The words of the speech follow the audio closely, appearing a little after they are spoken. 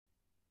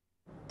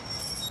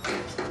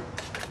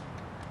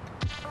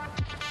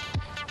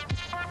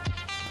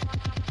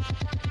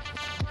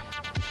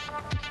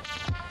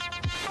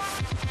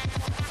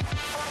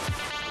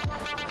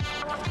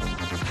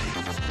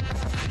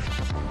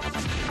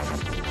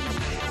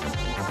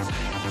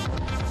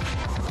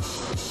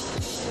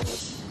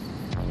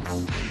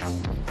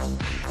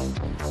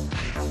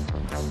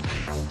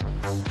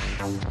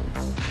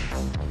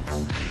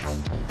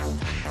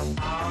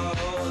How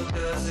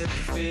does it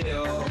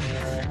feel?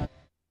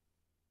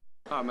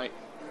 Hi, mate.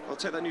 I'll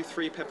take that new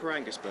 3-pepper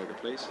Angus burger,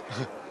 please.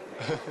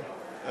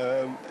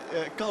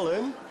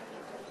 Colin,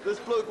 this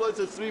bloke wants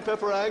a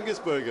 3-pepper Angus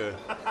burger.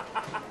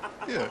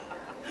 Yeah.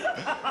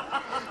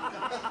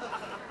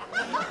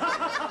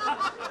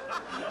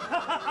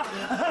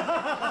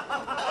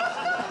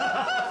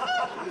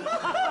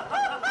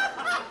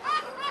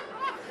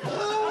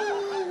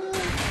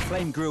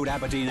 Flame-grilled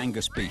Aberdeen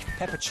Angus beef,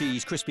 pepper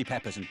cheese, crispy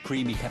peppers and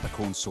creamy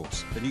peppercorn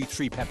sauce. The new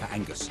 3-pepper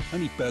Angus.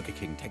 Only Burger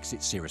King takes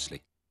it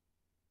seriously.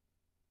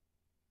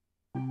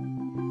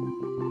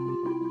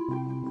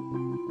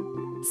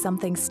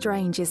 Something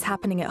strange is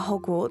happening at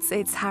Hogwarts.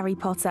 It's Harry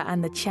Potter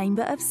and the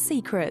Chamber of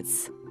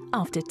Secrets.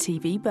 After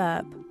TV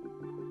Burp.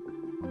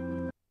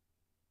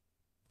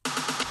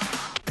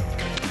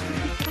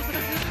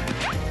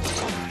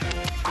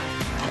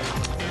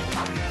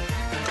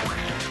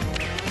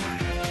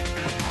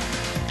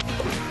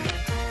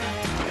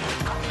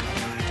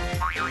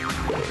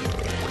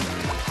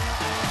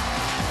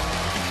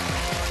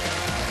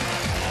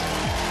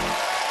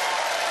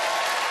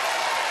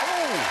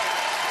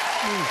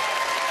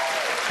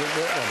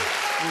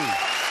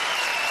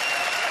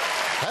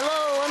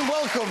 Hello and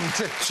welcome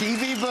to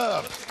TV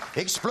Burp.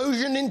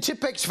 Explosion in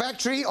Tipex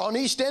factory on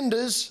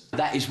EastEnders.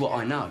 That is what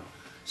I know.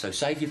 So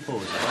save your pause,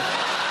 all right?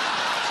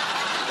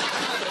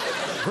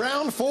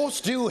 Ground force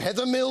to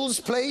Heather Mills'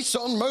 place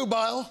on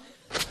mobile.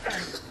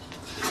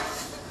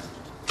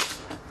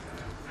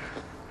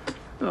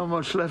 Not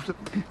much left. But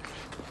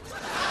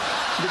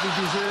he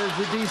deserves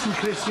a decent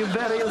Christian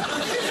burial.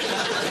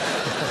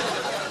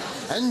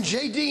 And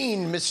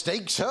Jadine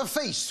mistakes her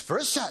face for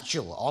a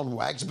satchel on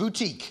Wag's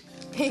Boutique.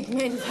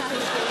 Pigment.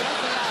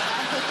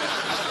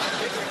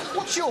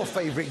 What's your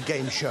favourite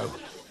game show?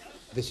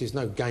 This is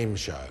no game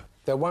show.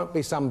 There won't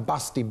be some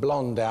busty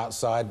blonde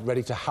outside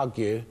ready to hug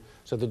you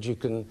so that you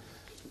can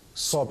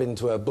sob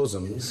into her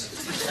bosoms.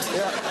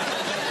 Yeah,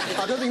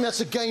 I don't think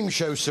that's a game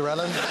show, Sir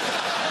Alan.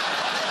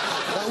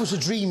 That was a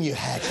dream you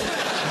had.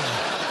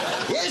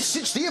 Yes,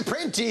 it's The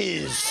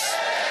Apprentice.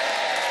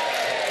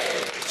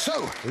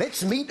 So,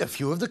 let's meet a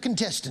few of the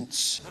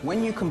contestants.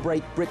 When you can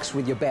break bricks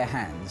with your bare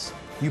hands,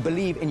 you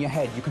believe in your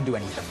head you can do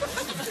anything.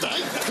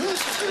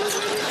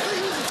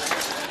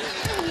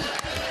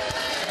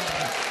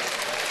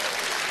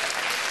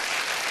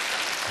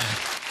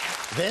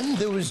 Then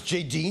there was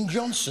Jadine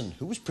Johnson,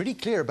 who was pretty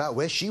clear about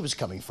where she was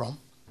coming from.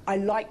 I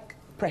like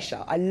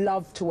pressure. I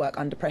love to work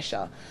under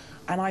pressure.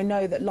 And I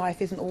know that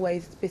life isn't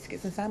always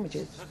biscuits and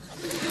sandwiches.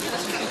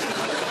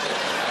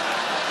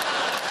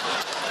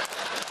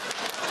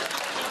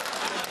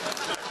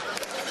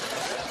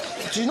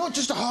 She's not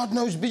just a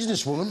hard-nosed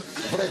businesswoman,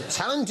 but a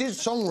talented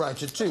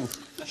songwriter, too.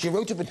 She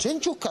wrote a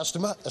potential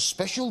customer a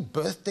special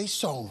birthday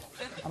song.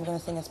 I'm going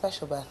to sing a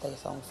special birthday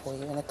song for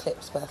you, an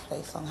Eclipse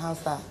birthday song. How's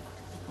that?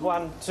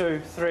 1,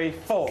 2, 3,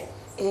 4.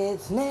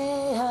 It's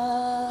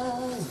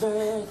Neha's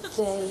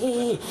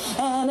birthday,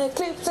 and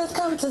Eclipse has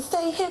come to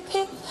say hip,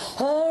 hip,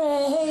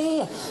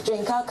 hooray.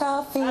 Drink our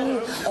coffee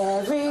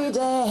every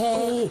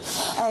day,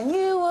 and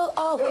you will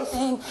always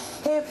sing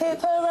hip,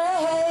 hip,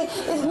 hooray.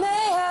 It's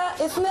Neha,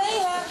 it's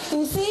Neha,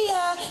 you see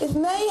her, it's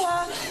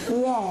Neha,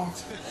 yeah.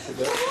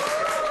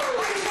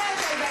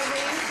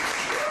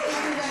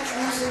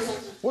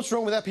 What's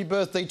wrong with happy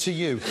birthday to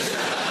you?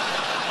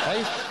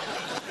 Hey?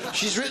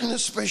 She's written a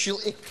special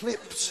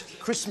Eclipse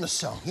Christmas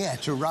song, yeah,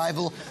 to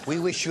rival We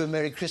Wish You a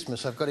Merry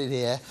Christmas. I've got it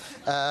here.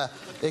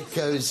 It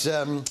goes,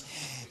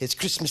 it's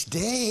Christmas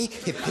Day,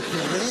 hip, hip,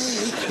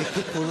 hooray, hip,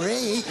 hip,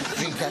 hooray.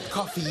 Drink that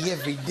coffee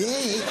every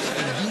day,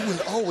 and you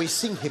will always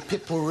sing hip,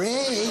 hip,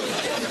 hooray.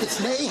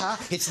 It's Neha,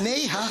 it's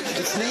Neha,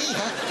 it's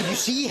Neha. Can you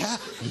see her?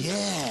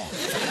 Yeah.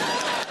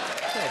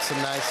 That's a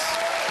nice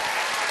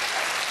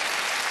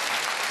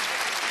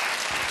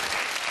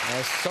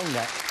song,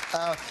 that.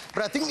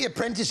 But I think the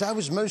apprentice I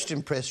was most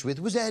impressed with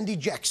was Andy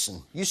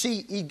Jackson. You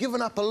see, he'd given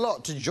up a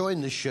lot to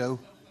join the show.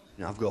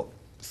 I've got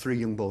 3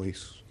 young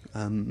boys.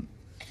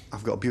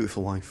 I've got a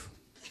beautiful wife.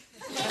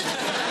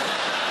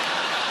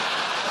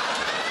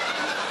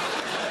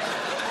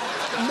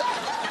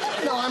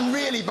 No, I'm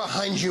really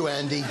behind you,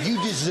 Andy. You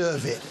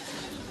deserve it.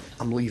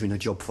 I'm leaving a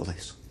job for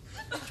this.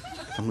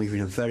 I'm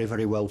leaving a very,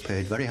 very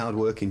well-paid, very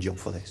hard-working job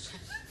for this.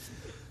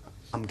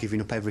 I'm giving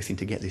up everything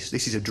to get this.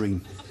 This is a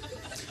dream.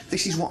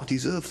 This is what I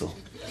deserve, though.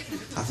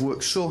 I've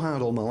worked so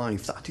hard all my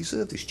life that I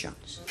deserve this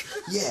chance.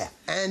 Yeah,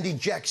 Andy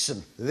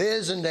Jackson.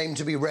 There's a name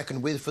to be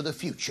reckoned with for the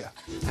future.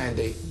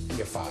 Andy,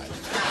 you're fired.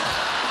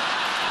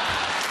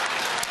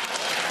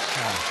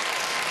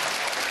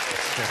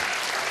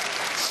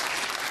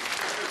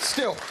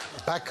 Still,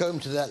 back home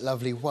to that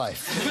lovely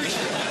wife.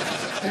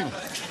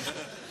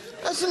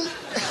 Hasn't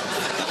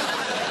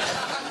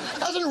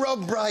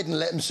Rob Brydon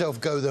let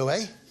himself go, though,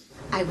 eh?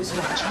 I was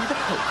watching the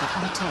poker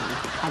on telly.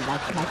 I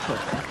like my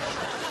poker.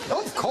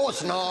 Of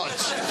course not.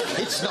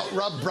 It's not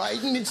Rob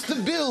Brydon, it's the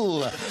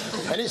bill.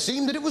 And it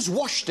seemed that it was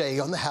wash day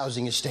on the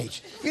housing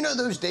estate. You know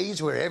those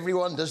days where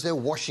everyone does their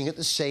washing at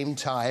the same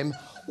time?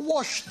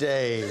 Wash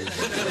day.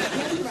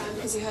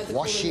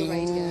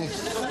 Washing.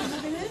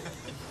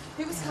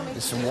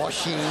 There's some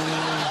washing.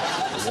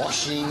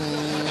 Washing.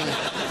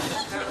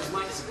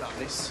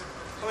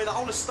 I mean, the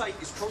whole estate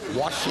is probably...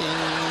 Washing.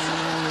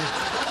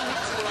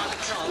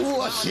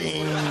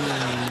 Washing.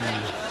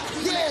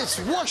 Yes,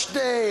 wash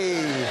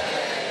day.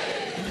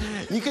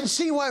 You can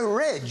see why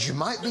Reg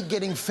might be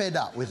getting fed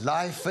up with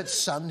life at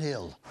Sun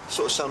Hill.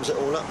 Sort of sums it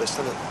all up, this,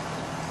 doesn't it?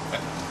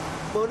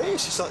 Well, it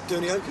is. It's like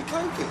doing the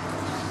okey-cokey.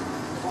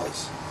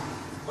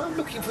 What? I'm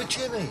looking for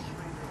Jimmy.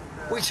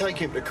 We take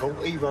him to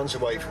court, he runs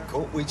away from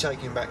court. We take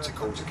him back to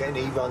court again,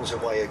 he runs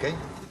away again.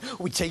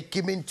 We take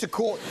him into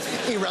court,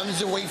 he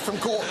runs away from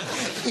court,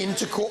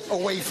 into court,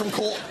 away from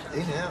court.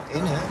 In,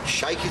 out,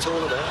 shake it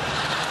all about.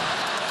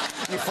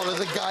 You follow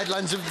the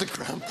guidelines of the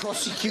Crown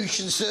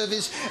Prosecution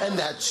Service, and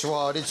that's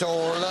what it's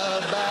all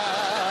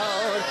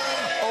about.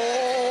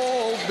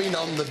 Oh, been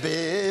on the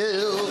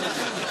bill.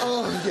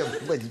 Oh, yeah,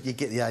 well, you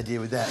get the idea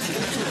with that.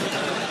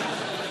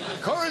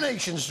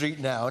 Coronation Street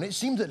now, and it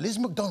seemed that Liz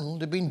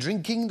McDonald had been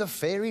drinking the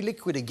fairy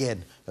liquid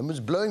again and was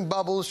blowing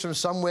bubbles from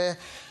somewhere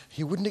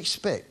you wouldn't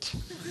expect.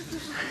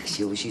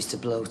 She always used to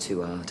blow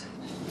too hard.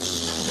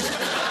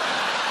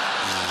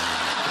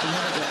 I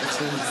never got her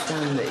to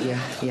understand that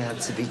you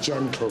had to be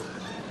gentle.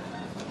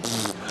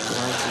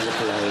 Lighten the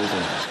blade.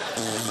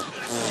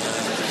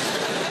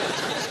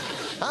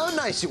 How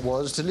nice it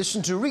was to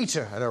listen to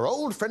Rita and her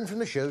old friend from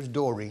the shows,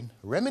 Doreen,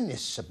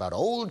 reminisce about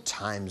old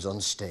times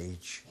on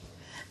stage.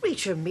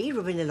 Rita and me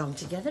rubbing along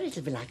together,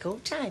 it'll be like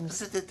old times.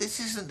 This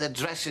isn't the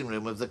dressing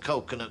room of the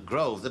Coconut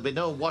Grove. There'll be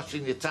no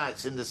washing your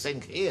tights in the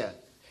sink here.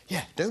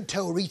 Yeah, don't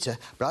tell Rita,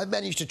 but I've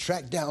managed to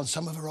track down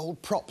some of her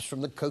old props from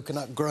the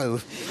Coconut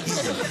Grove.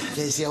 Yeah,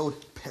 there's the old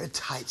pair of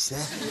tights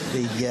there.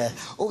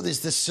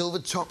 There's the silver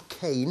top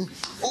cane.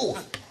 Oh,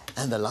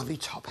 and the lovely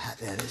top hat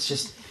there. Let's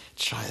just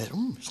try that.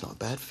 It's not a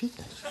bad fit.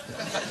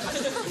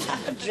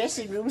 Our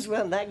dressing rooms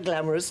weren't that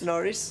glamorous,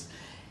 Norris.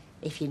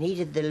 If you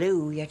needed the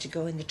loo, you had to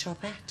go in the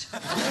top hat.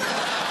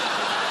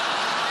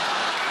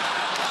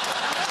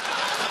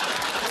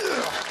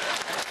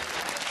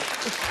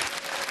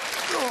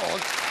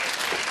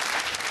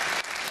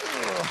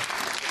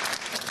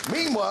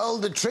 Meanwhile,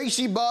 the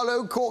Tracy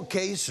Barlow court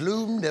case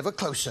loomed ever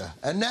closer,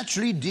 and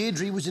naturally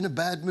Deirdre was in a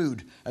bad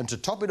mood. And to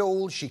top it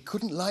all, she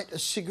couldn't light a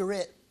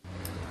cigarette.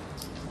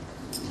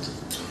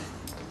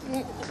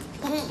 Deirdre,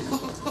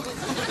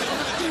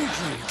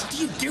 what are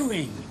you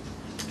doing?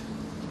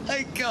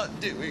 I can't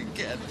do it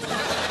again.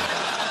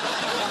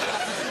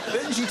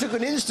 Then she took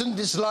an instant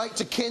dislike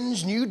to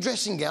Ken's new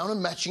dressing gown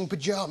and matching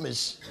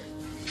pyjamas.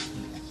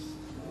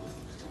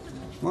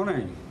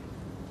 Morning.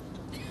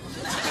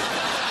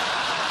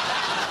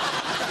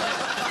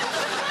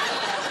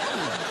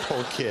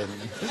 Poor Ken.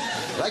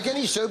 Like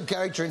any soap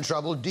character in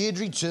trouble,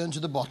 Deirdre turned to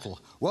the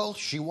bottle. Well,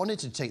 she wanted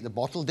to take the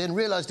bottle, then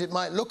realised it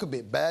might look a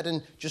bit bad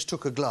and just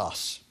took a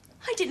glass.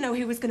 I didn't know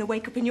who was going to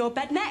wake up in your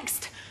bed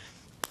next.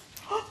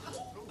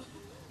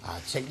 I'll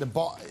take the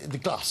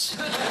glass.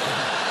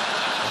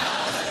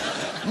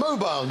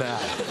 Mobile now.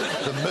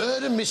 The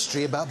murder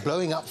mystery about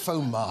blowing up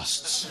phone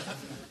masts.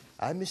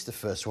 I missed the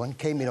first one,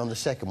 came in on the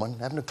second one,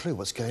 haven't a clue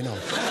what's going on.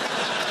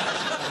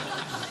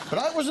 But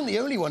I wasn't the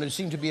only one who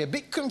seemed to be a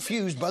bit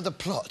confused by the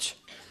plot.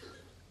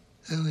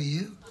 Who are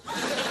you?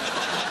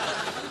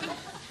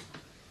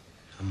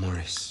 I'm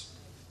Morris.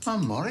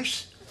 I'm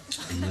Morris.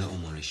 I'm little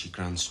Morris, your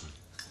grandson.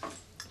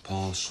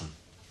 Paul's son.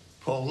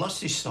 Paul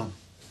lost his son.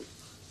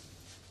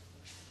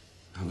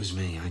 That was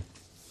me.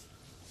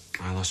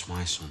 I lost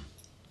my son,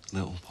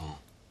 little Paul.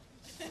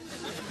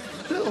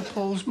 Little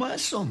Paul's my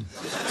son.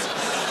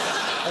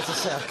 As I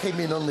say, I came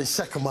in on the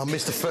second one,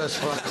 missed the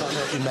first one. I can't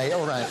help you, mate.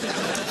 All right.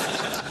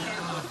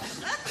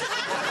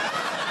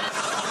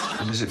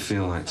 What does it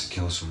feel like to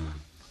kill someone?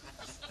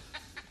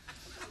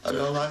 I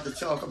don't like to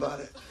talk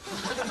about it.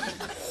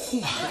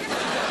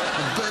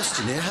 I'm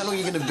bursting here. How long are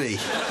you going to be?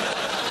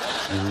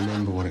 You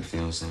remember what it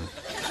feels like?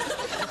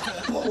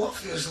 What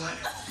feels like?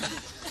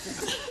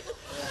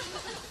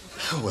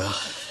 Oh, well.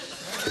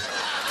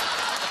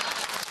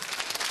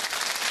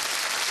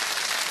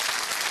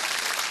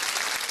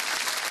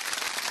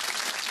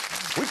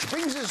 Which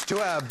brings us to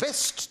our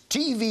best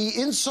TV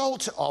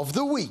insult of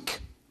the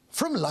week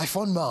from Life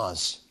on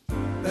Mars.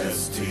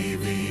 Best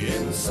TV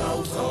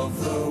insult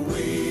of the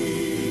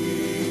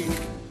week.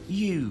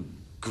 You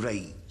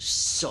great,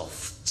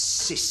 soft,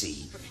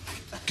 sissy,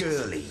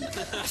 girly,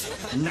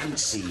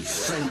 Nancy,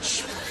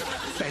 French,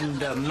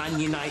 bender, Man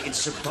United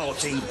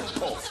supporting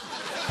puff.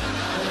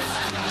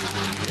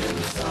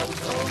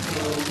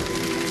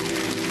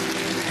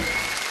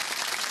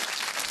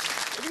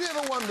 Have you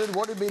ever wondered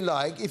what it'd be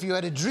like if you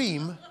had a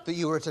dream that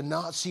you were at a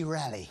Nazi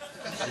rally?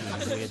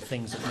 Doing weird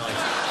things at night.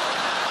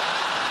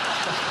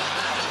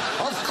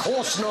 Of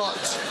course not.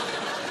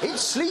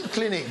 It's Sleep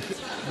Clinic,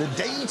 the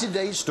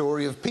day-to-day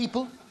story of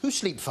people who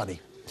sleep funny.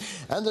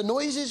 And the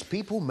noises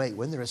people make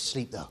when they're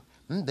asleep, though.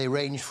 They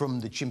range from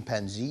the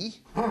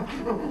chimpanzee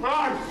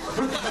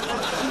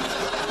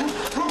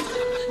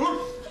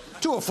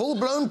to a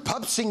full-blown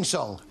pup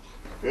sing-song.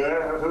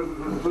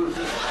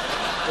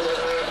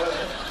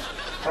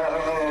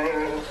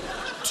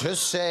 To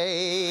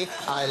say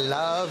I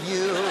love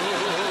you.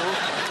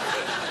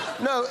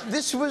 No,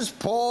 this was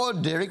poor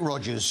Derek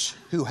Rogers,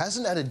 who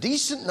hasn't had a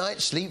decent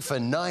night's sleep for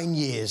 9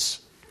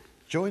 years.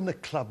 Join the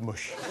club,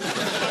 Mush.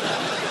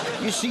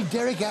 You see,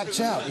 Derek acts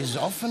out his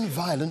often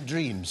violent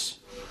dreams.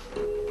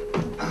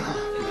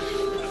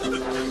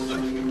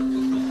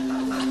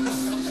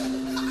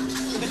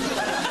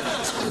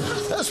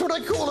 That's what I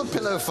call a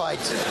pillow fight.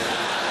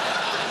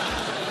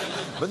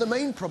 But the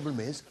main problem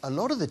is, a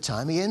lot of the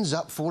time he ends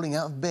up falling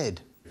out of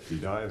bed.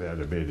 He'd either out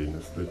of bed in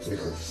a split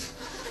second.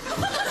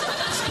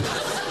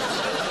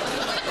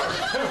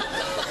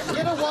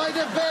 Get a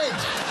wider bed.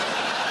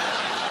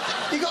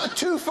 You got a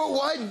 2-foot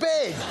wide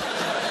bed.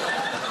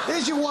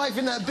 There's your wife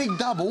in that big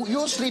double.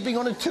 You're sleeping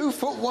on a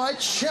 2-foot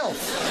wide shelf.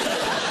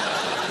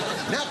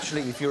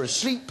 Naturally, if you're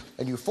asleep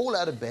and you fall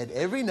out of bed,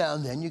 every now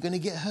and then you're going to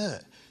get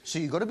hurt. So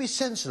you've got to be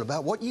sensible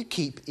about what you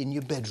keep in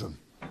your bedroom.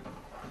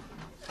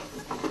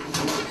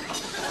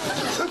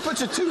 Who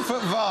puts a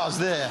 2-foot vase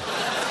there?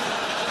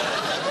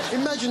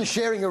 Imagine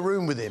sharing a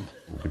room with him.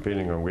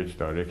 Depending on which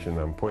direction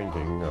I'm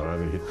pointing, I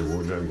either hit the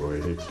wardrobe or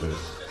I hit the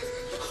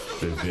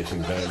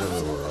dressing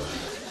table or...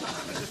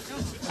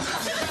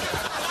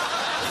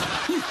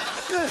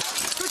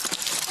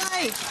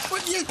 Hey,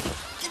 what you...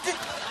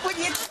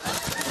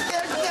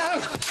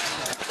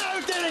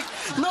 No, Derek,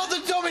 not the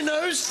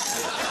dominoes.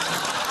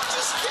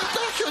 Just get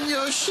back on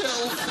your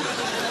shelf.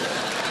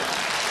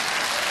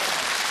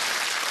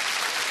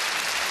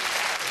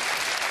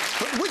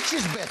 But which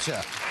is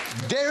better,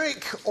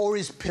 Derek or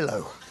his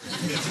pillow?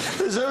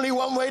 There's only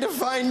one way to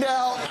find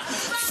out.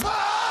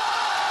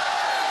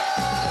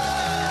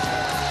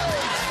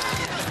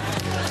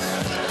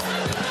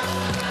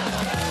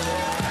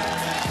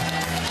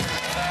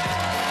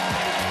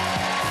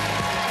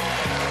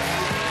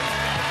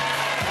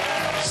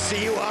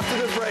 See you after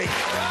the break.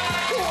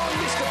 Go on,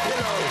 Mr.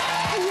 Pillow.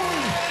 Go on.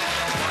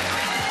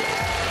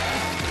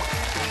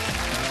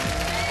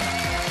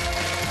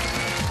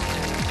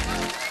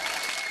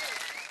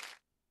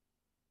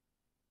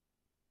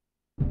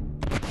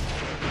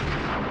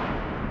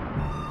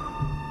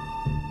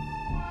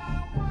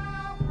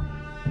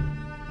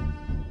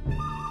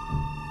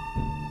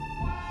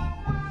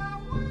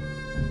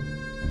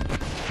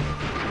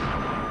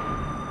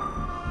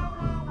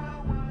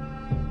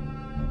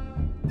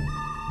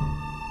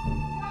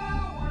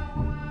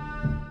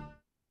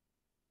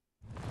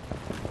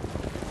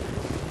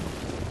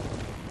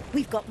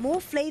 We've got more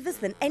flavours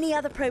than any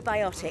other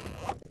probiotic.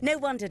 No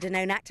wonder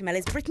Danone Actimel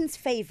is Britain's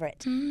favourite.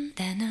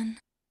 Danone.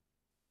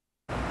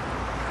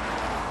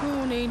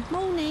 Morning.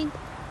 Morning.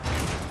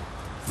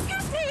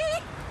 Excuse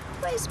me!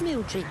 Where's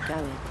Mildred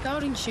going?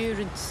 Car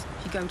insurance.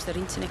 She's going to that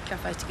internet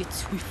cafe to get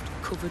Swift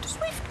covered.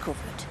 Swift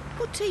covered?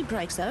 Well, tea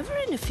breaks over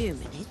in a few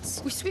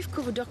minutes. With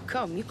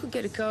swiftcover.com, you could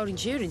get a car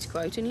insurance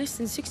quote in less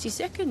than 60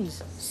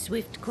 seconds.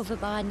 Swift cover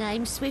by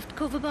name, swift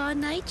cover by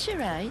nature,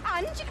 eh?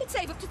 And you can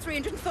save up to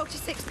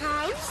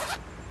 £346.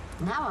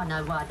 Now I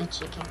know why the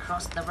chicken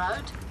crossed the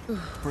road.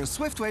 For a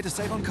swift way to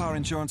save on car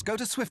insurance, go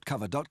to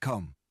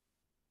swiftcover.com.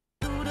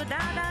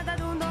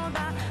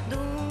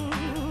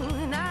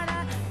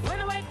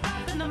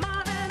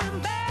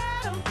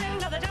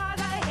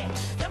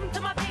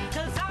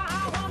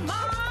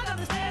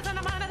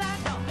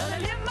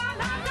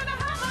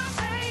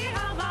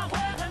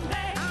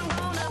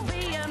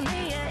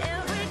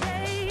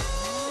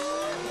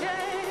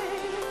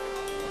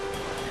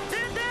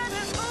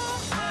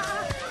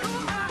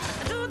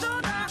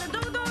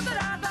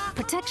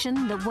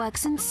 Protection that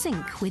works in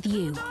sync with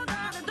you.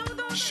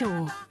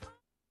 Sure.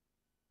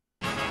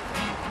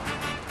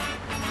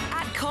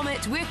 At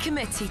Comet, we're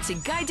committed to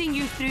guiding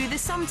you through the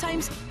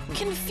sometimes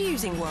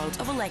confusing world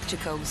of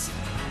electricals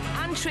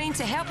and trained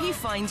to help you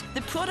find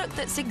the product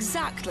that's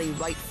exactly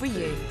right for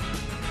you.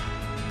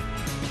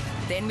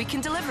 Then we can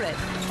deliver it,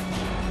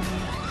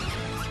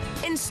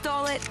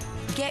 install it,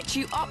 get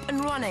you up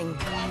and running,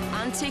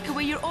 and take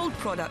away your old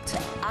product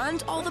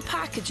and all the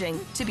packaging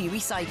to be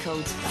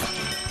recycled.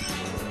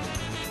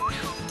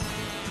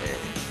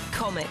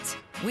 Comet.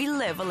 We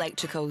live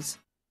electricals.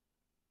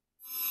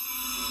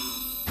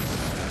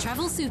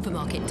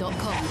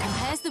 TravelSupermarket.com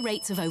compares the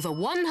rates of over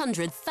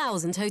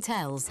 100,000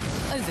 hotels,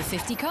 over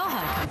 50 car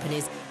hire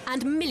companies,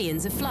 and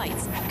millions of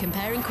flights,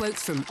 comparing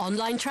quotes from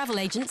online travel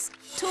agents,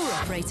 tour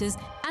operators,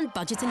 and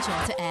budget and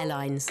charter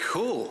airlines.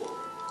 Cool.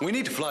 We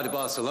need to fly to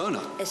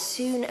Barcelona. As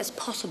soon as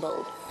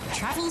possible.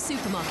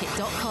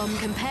 TravelSupermarket.com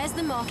compares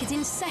the market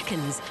in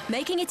seconds,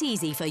 making it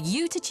easy for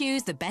you to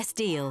choose the best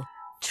deal.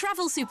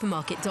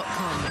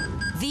 TravelSupermarket.com,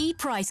 the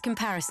price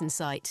comparison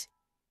site.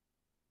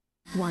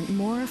 Want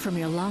more from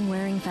your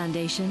long-wearing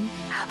foundation?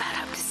 How about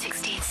up to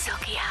 16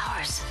 silky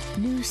hours?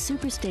 New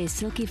Superstay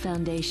Silky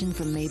Foundation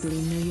from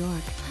Maybelline, New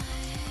York.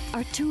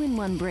 Our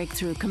 2-in-1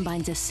 breakthrough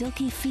combines a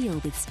silky feel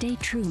with Stay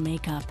True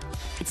makeup.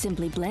 It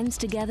simply blends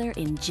together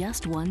in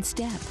just one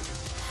step.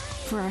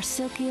 for our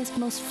silkiest,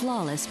 most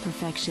flawless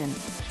perfection.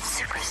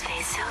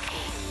 Superstay Silky.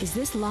 Is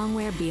this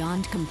longwear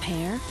beyond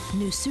compare?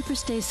 New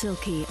Superstay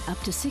Silky, up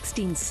to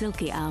 16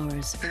 silky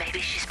hours.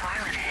 Maybe she's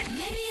borrowing it.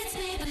 Maybe it's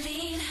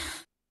Maybelline.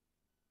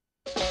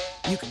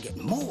 You can get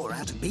more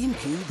out of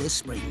B&Q this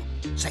spring.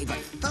 Save a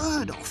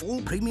third off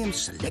all premium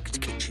select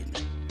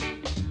kitchens.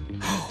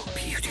 Oh,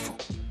 beautiful.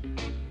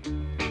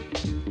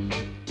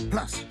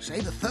 Plus,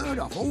 save a third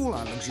off all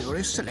our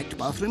luxurious select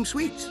bathroom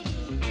suites.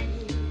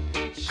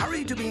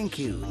 Hurry to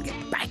B&Q and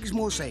get bags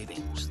more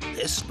savings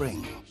this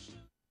spring.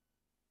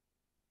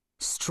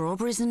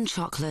 Strawberries and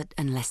chocolate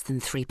and less than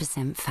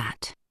 3%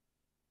 fat.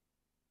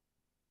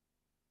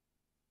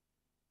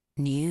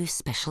 New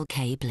Special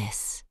K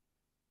Bliss.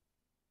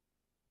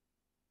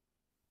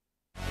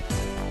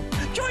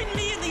 Join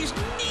me and these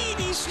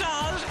needy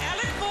stars,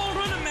 Alec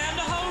Baldwin,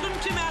 Amanda Holden,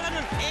 Tim Allen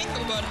and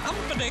Engelbert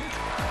Humperdinck,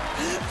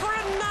 for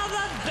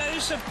another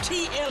dose of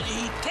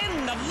TLE,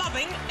 tender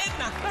loving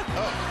Edna.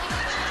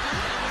 Oh.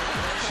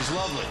 She's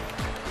lovely.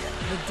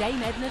 The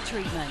Dame Edna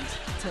treatment.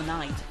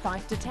 Tonight,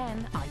 5 to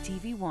 10,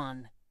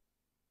 ITV1.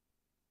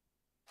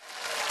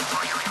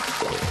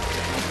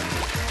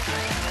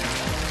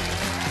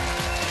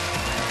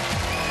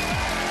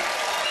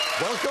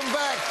 Welcome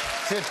back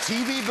to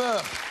TV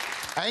Burp.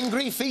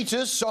 Angry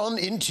fetus on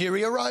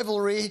interior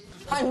rivalry.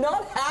 I'm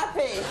not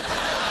happy.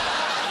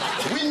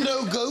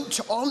 Window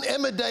goat on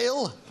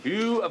Emmerdale.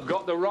 You have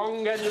got the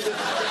wrong end of the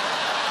stick.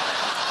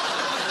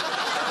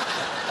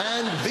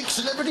 And big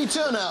celebrity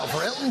turnout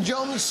for Elton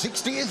John's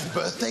 60th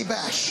birthday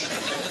bash.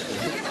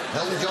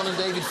 Elton John and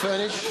David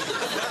Furnish,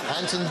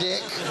 Anton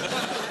Dick,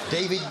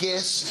 David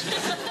Guest,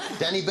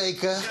 Danny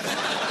Baker,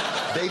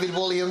 David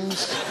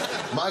Williams,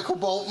 Michael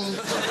Bolton,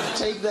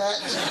 Take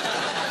That,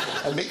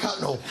 and Mick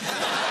Hucknall.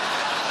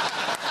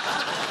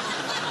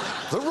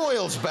 The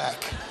Royals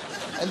back.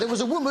 And there was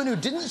a woman who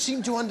didn't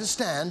seem to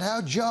understand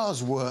how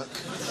jars work.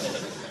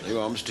 Here you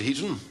are, Mr.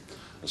 Heaton.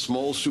 A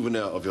small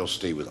souvenir of your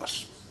stay with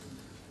us.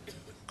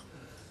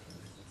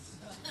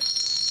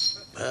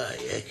 Ah,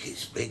 yuck,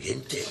 it's big,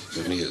 isn't it?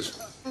 Certainly is.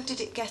 How did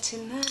it get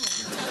in there?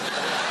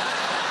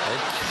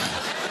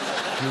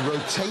 You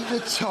rotate the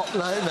top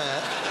like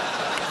that.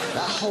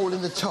 That hole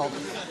in the top,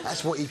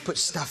 that's what you put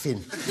stuff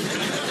in.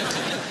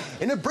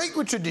 In a break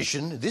with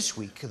tradition, this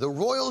week, the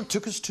Royal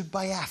took us to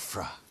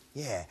Biafra.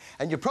 Yeah,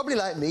 and you're probably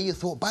like me, you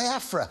thought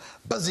Biafra,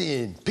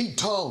 Buzz-in, Pete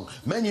Tong,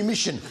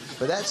 Manumission,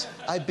 but that's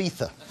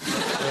Ibiza.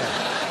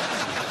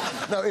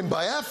 Yeah. Now, in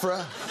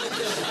Biafra,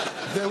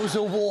 there was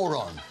a war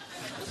on.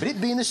 But it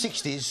being the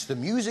 60s, the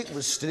music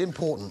was still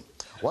important.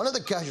 One of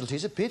the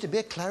casualties appeared to be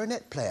a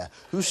clarinet player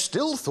who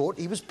still thought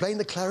he was playing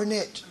the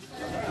clarinet.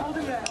 Hold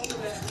him there, hold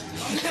him there.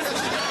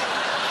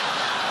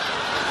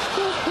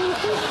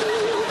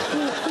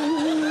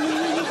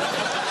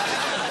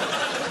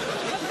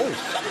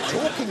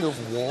 Talking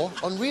of war,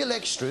 on Real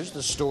Extras,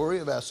 the story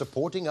of our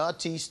supporting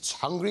artists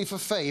hungry for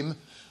fame,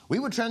 we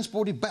were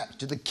transported back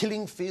to the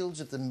killing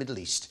fields of the Middle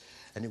East,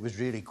 and it was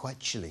really quite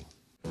chilling.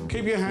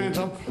 Keep your hands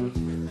up.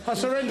 I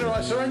surrender,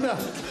 I surrender.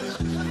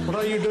 What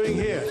are you doing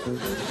here?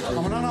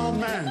 I'm an unarmed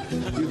man.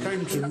 You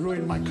came to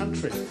ruin my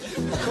country.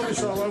 I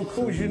promise I won't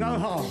cause you no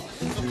harm.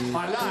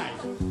 I lied.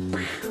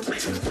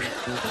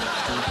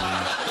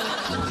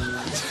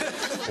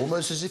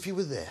 Almost as if you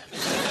were there.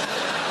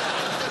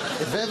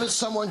 If ever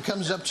someone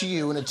comes up to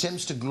you and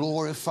attempts to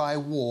glorify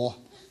war,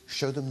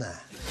 show them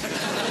that.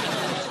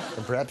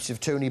 And perhaps if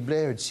Tony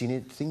Blair had seen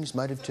it, things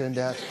might have turned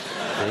out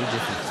very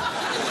differently.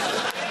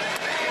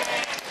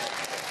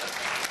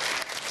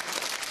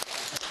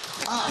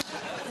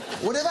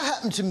 Whatever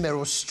happened to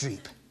Meryl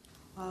Streep?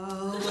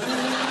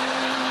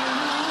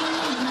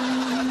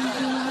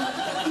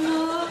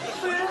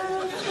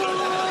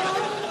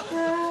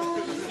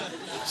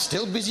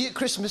 Still busy at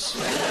Christmas.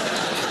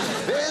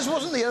 Theirs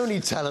wasn't the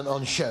only talent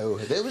on show.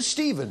 There was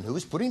Stephen, who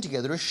was putting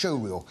together a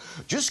showreel.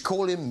 Just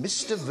call him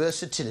Mr.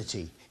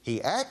 Versatility.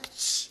 He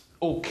acts...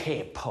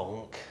 OK,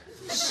 punk.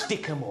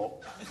 Stick 'em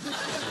up.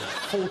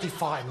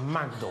 45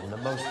 Magnum, the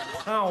most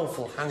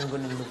powerful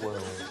handgun in the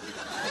world.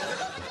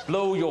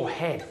 Blow your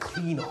head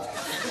clean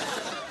off.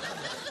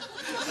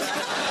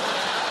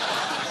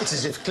 It's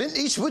as if Clint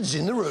Eastwood's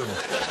in the room.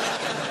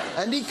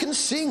 And he can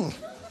sing.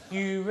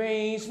 You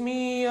raise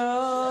me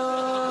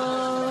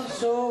up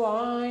so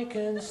I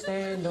can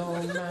stand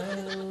on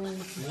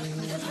mountains.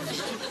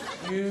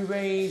 You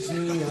raise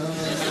me up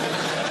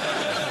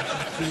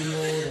to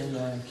more than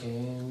I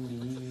can be.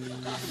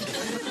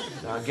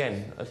 Now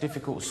again, a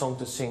difficult song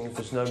to sing if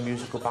there's no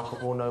musical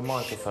backup or no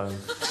microphone.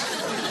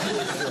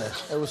 Yeah,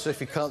 also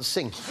if you can't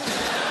sing.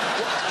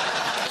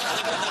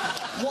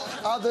 What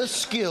other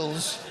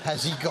skills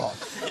has he got?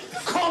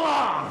 Come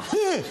on!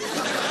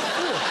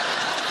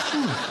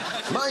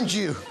 Mind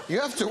you, you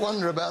have to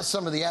wonder about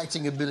some of the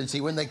acting ability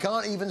when they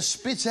can't even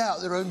spit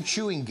out their own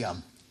chewing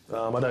gum.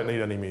 I don't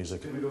need any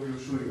music. Can we have your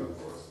chewing gum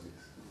for us,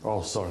 please?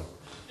 Oh, sorry.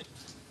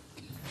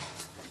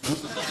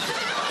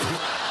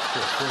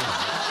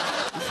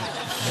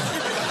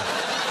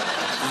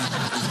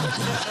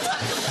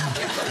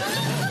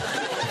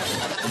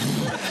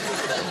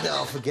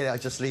 No, forget it, I'll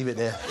just leave it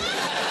there.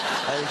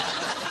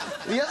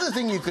 The other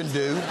thing you can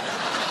do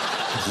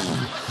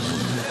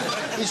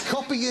is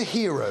copy your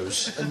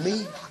heroes. And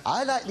me,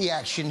 I like the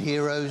action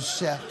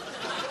heroes.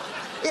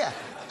 Yeah,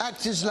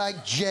 actors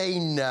like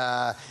Jane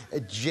Claude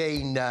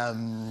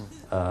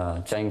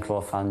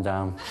Van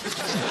Damme.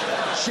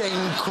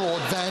 Jane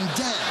Claude Van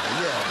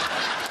Damme,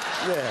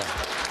 yeah.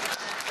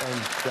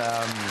 And,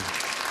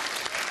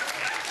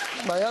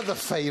 my other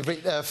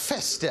favourite,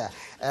 Fester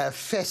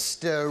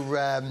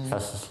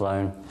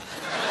Sloane.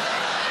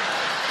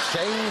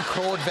 Jane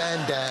Claude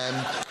Van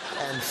Damme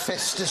and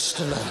Fester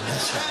Stallone.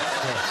 That's right.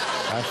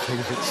 Yeah, I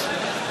think it's...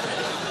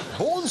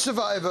 Born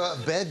survivor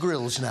Bear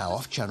Grylls now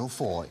off Channel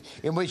 4,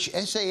 in which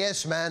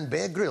SAS man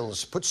Bear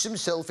Grylls puts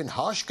himself in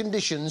harsh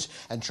conditions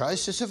and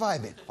tries to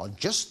survive it on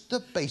just the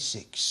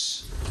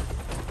basics.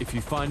 If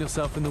you find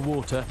yourself in the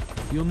water,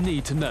 you'll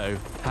need to know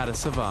how to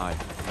survive.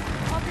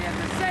 I'll be in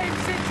the same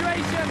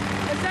situation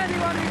as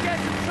anyone who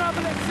gets in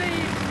trouble at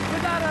sea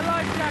without a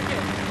life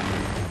jacket.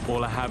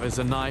 All I have is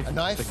a knife,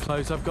 the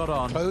clothes I've got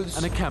on,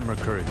 and a camera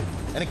crew.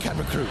 And a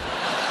camera crew.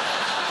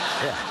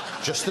 Yeah,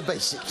 just the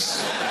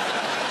basics.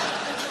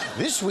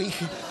 This week,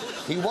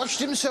 he washed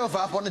himself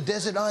up on a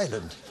desert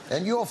island,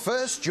 and your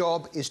first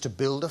job is to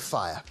build a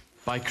fire.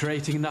 By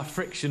creating enough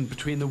friction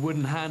between the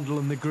wooden handle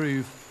and the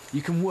groove,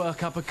 you can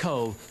work up a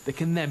coal that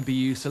can then be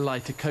used to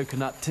light a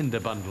coconut tinder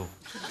bundle.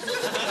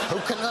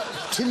 Coconut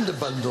tinder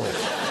bundle.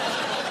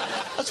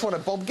 That's one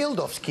of Bob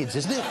Geldof's kids,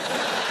 isn't it?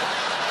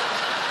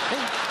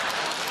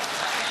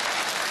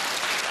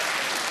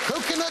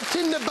 Coconut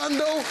tinder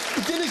bundle.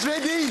 Dinner's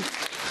ready.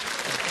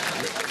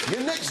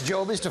 Your next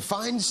job is to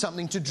find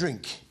something to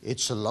drink.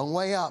 It's a long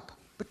way up,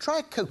 but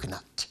try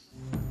coconut.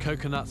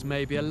 Coconuts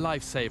may be a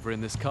lifesaver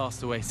in this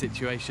castaway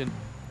situation,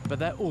 but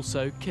they're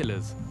also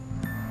killers.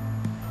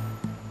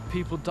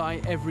 People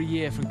die every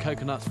year from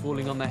coconuts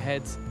falling on their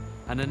heads,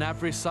 and an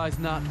average-sized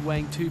nut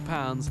weighing 2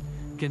 pounds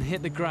can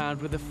hit the ground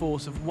with a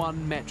force of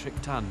 1 metric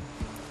ton.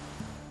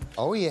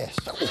 Oh, yes.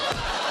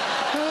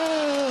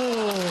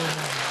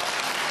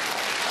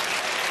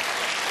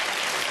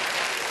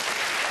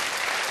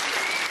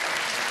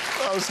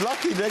 I was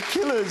lucky, they're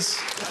killers.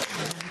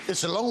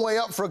 It's a long way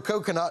up for a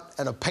coconut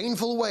and a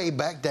painful way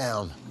back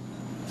down.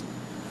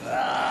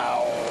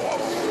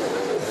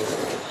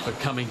 But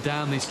coming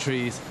down these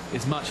trees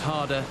is much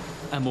harder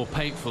and more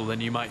painful than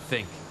you might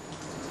think.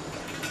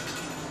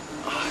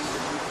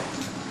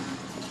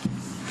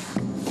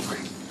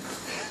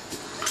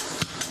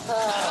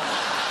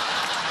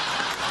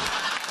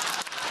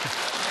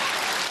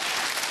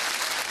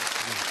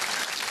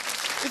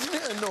 Isn't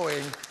it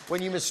annoying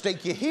when you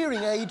mistake your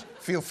hearing aid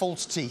for your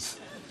false teeth?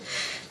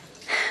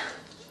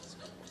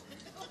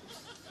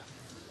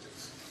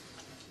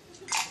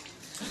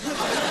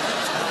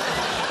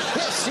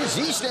 Yes, it's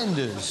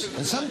EastEnders,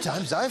 and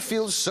sometimes I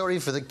feel sorry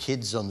for the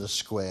kids on the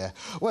square.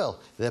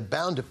 Well, they're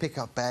bound to pick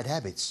up bad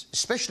habits,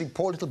 especially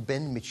poor little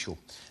Ben Mitchell.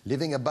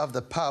 Living above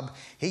the pub,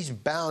 he's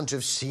bound to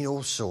have seen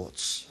all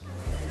sorts.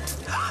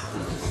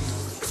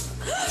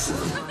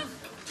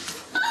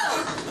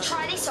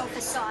 Try this on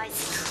for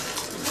size.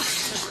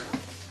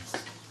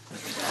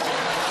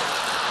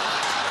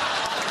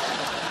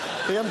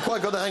 You haven't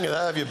quite got the hang of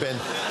that, have you, Ben?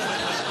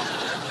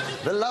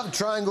 The love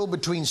triangle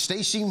between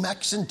Stacey,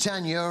 Max and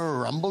Tanya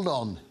rumbled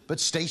on, but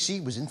Stacey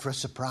was in for a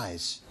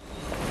surprise.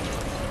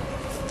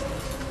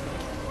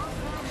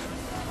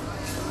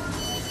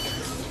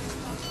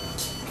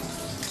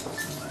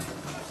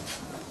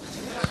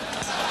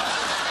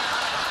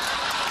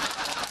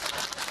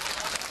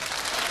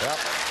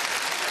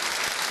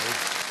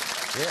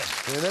 Yeah,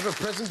 they're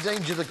ever-present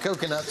danger, the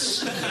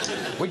coconuts.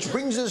 Which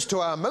brings us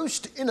to our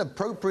most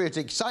inappropriate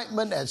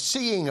excitement at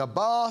seeing a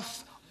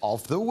bath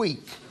of the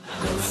week.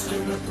 Most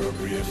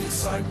inappropriate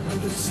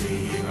excitement at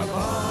seeing a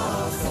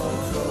bath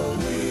of the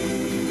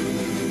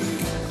week.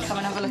 Come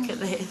and have a look at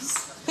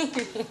this.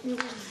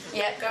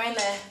 Yep, go in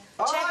there.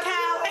 Oh, Check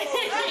out. I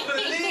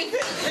believe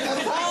it.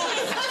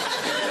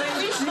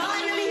 We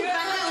finally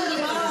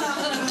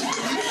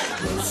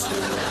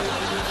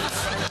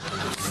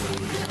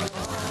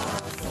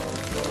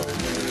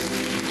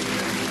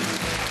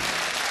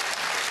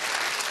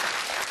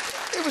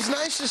It was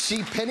nice to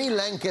see Penny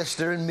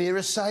Lancaster and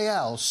Mira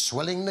Sayal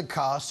swelling the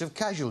cast of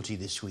Casualty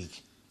this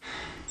week.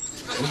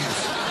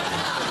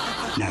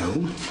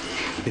 No,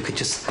 we could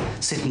just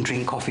sit and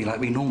drink coffee like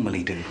we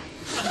normally do.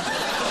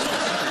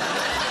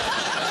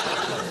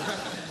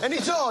 And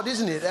it's odd,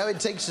 isn't it, how it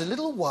takes a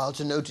little while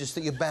to notice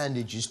that your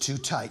bandage is too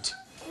tight.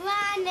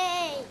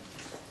 Granny!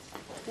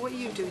 What are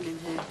you doing in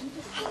here?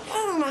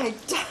 Oh, my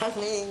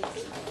darling.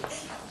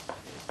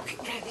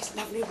 Picked out this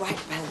lovely white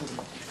bandage.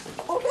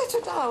 Oh, let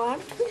her go,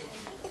 aren't we?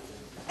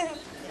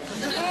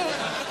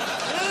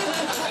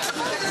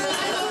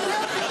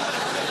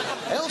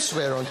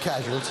 Elsewhere on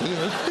Casualty,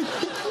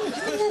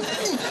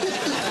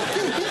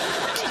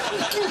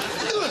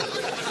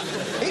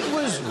 it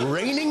was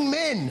raining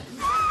men.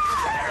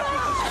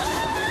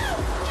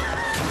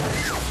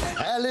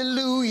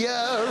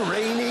 Hallelujah,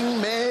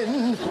 raining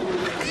men.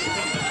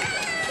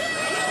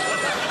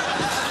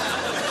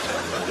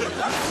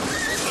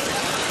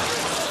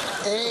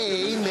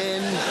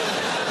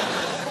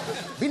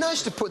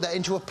 nice to put that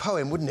into a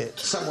poem, wouldn't it?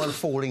 Someone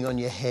falling on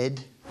your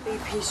head.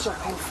 BP's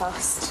dropping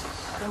fast.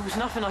 There was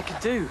nothing I could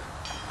do.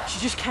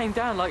 She just came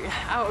down, like,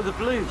 out of the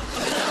blue.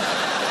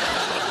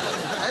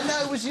 And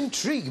I was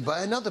intrigued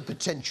by another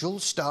potential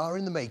star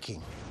in the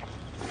making.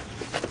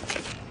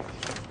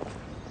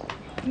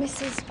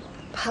 Mrs.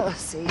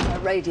 Percy, her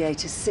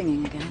radiator's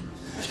singing again.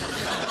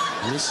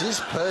 Mrs.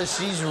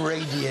 Percy's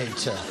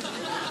radiator.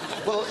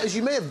 Well, as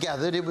you may have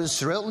gathered, it was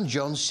Sir Elton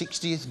John's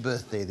 60th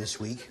birthday this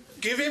week.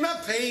 Give him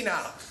a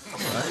peanut.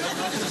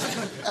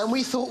 And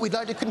we thought we'd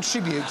like to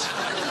contribute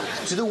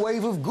to the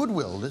wave of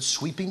goodwill that's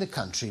sweeping the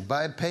country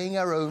by paying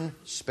our own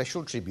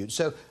special tribute.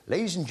 So,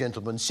 ladies and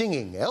gentlemen,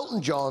 singing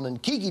Elton John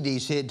and Kiki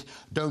D's hit,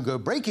 Don't Go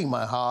Breaking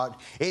My Heart,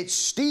 it's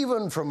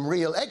Stephen from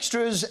Real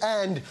Extras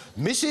and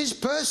Mrs.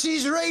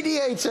 Percy's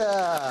Radiator.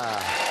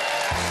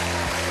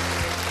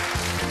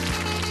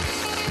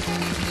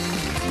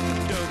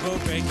 Don't go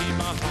breaking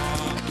my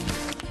heart.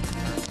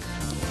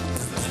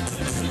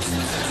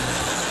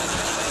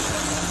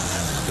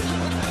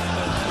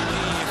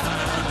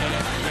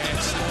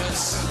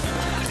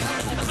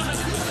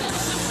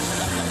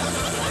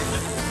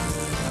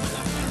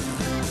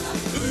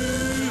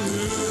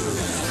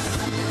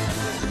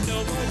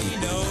 Nobody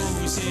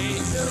knows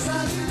it.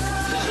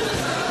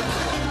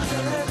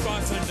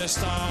 Right from the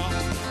start,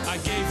 I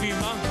gave you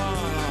my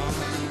heart.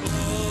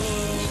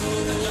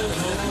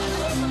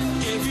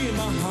 Gave you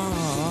my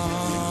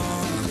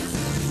heart.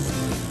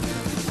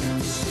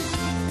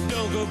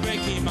 Don't go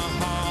breaking my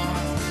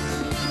heart.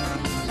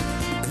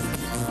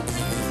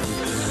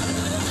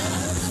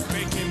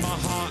 Breaking my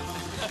heart.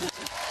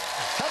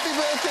 Happy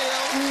birthday,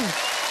 Elton.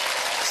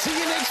 See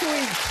you next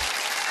week.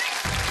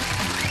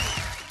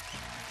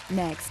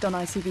 Next on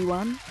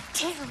ITV1.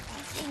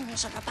 Terrible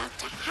things are about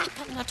to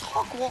happen at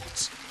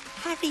Hogwarts.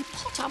 Harry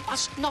Potter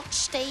must not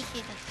stay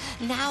here,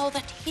 now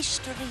that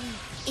history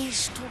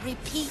is to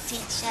repeat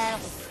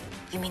itself.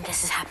 You mean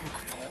this has happened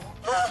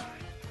before?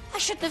 I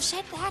shouldn't have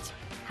said that.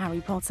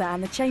 Harry Potter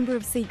and the Chamber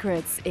of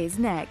Secrets is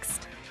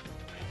next.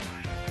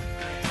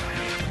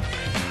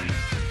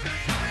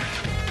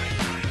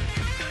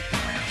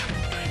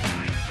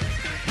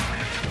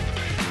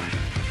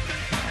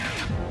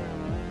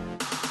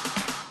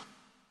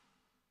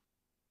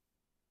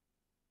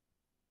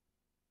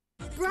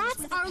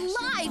 Brats are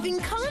live in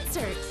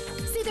concert.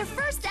 See their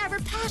first ever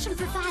Passion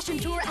for Fashion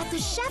tour at the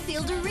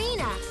Sheffield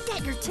Arena.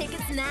 Get your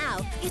tickets now.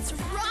 It's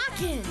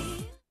rockin'.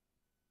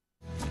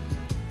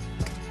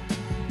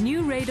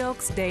 New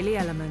Radox Daily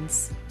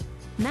Elements.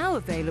 Now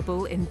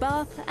available in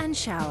bath and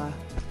shower.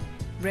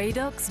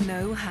 Radox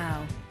know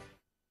how.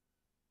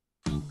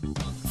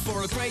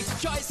 For a great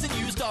choice in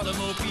used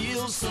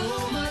automobiles,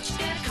 so much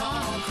at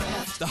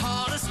Carcraft. The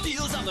hardest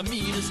deals on the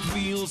meanest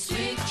wheels.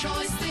 Think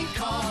choice, think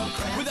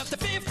Carcraft. With up to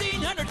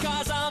 1,500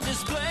 cars on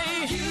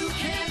display, you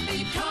can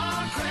beat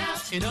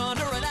Carcraft. In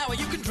under an hour,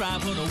 you can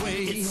drive one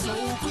away. It's so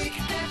quick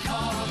at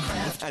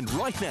Carcraft. And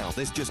right now,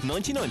 there's just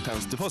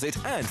 £99 deposit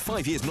and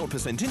 5 years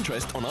 0%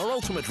 interest on our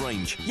Ultimate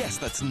range. Yes,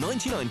 that's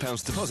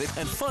 £99 deposit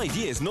and 5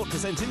 years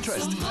 0%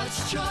 interest. So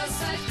much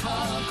choice at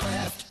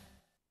Carcraft.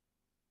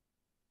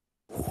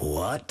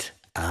 What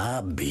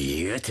a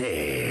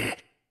beauty.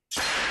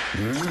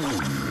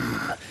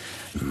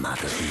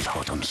 Mothers and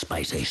hot and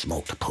spicy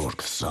smoked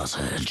pork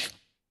sausage.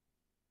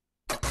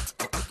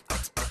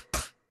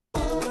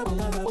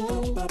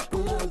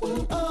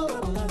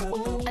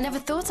 I never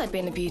thought I'd be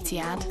in a beauty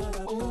ad.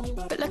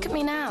 But look at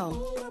me now.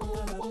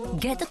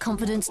 Get the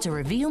confidence to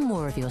reveal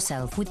more of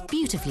yourself with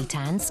beautifully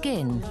tanned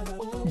skin.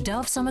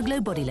 Dove Summer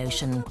Glow Body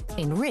Lotion,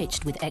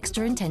 enriched with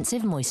extra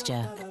intensive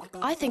moisture.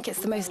 I think it's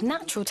the most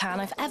natural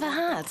tan I've ever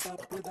had.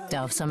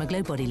 Dove Summer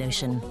Glow Body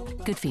Lotion.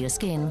 Good for your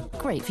skin,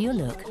 great for your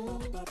look.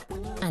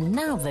 And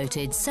now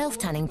voted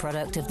Self-Tanning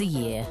Product of the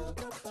Year.